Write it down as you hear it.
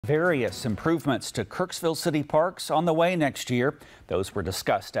Various improvements to Kirksville City Parks on the way next year. Those were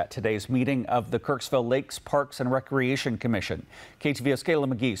discussed at today's meeting of the Kirksville Lakes Parks and Recreation Commission. KTVO's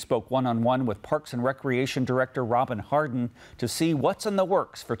Kayla McGee spoke one-on-one with Parks and Recreation Director Robin Harden to see what's in the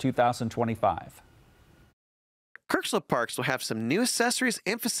works for 2025. Kirksville Parks will have some new accessories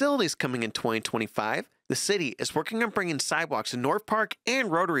and facilities coming in 2025. The city is working on bringing sidewalks in North Park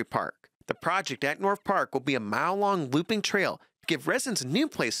and Rotary Park. The project at North Park will be a mile-long looping trail to give residents a new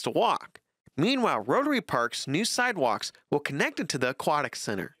place to walk. Meanwhile, Rotary Park's new sidewalks will connect it to the Aquatic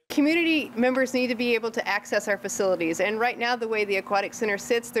Center. Community members need to be able to access our facilities, and right now the way the Aquatic Center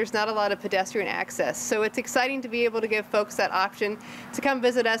sits, there's not a lot of pedestrian access. So it's exciting to be able to give folks that option to come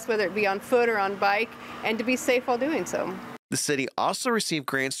visit us, whether it be on foot or on bike, and to be safe while doing so. The city also received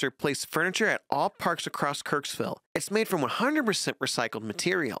grants to replace furniture at all parks across Kirksville. It's made from 100% recycled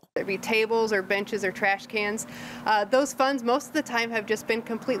material. There'd be tables or benches or trash cans. Those funds most of the time have just been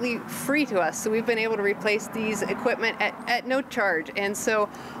completely free to us. So we've been able to replace these equipment at no charge. And so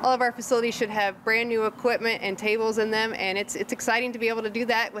all of our facilities should have brand new equipment and tables in them. And it's exciting to be able to do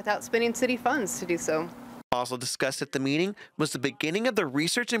that without spending city funds to do so. Also discussed at the meeting was the beginning of the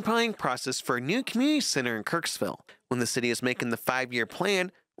research and planning process for a new community center in Kirksville. When the city is making the 5-year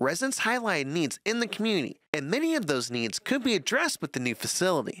plan, residents highlighted needs in the community, and many of those needs could be addressed with the new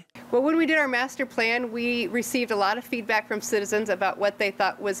facility. Well, when we did our master plan, we received a lot of feedback from citizens about what they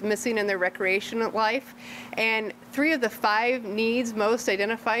thought was missing in their recreational life, and 3 of the 5 needs most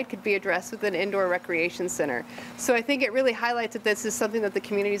identified could be addressed with an indoor recreation center. So I think it really highlights that this is something that the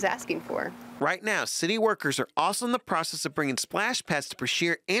community is asking for. Right now, city workers are also in the process of bringing splash pads to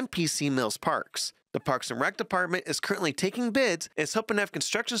Brashear and PC Mills parks. The Parks and Rec Department is currently taking bids and is hoping to have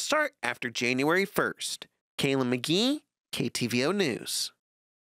construction start after January 1st. Kayla McGee, KTVO News.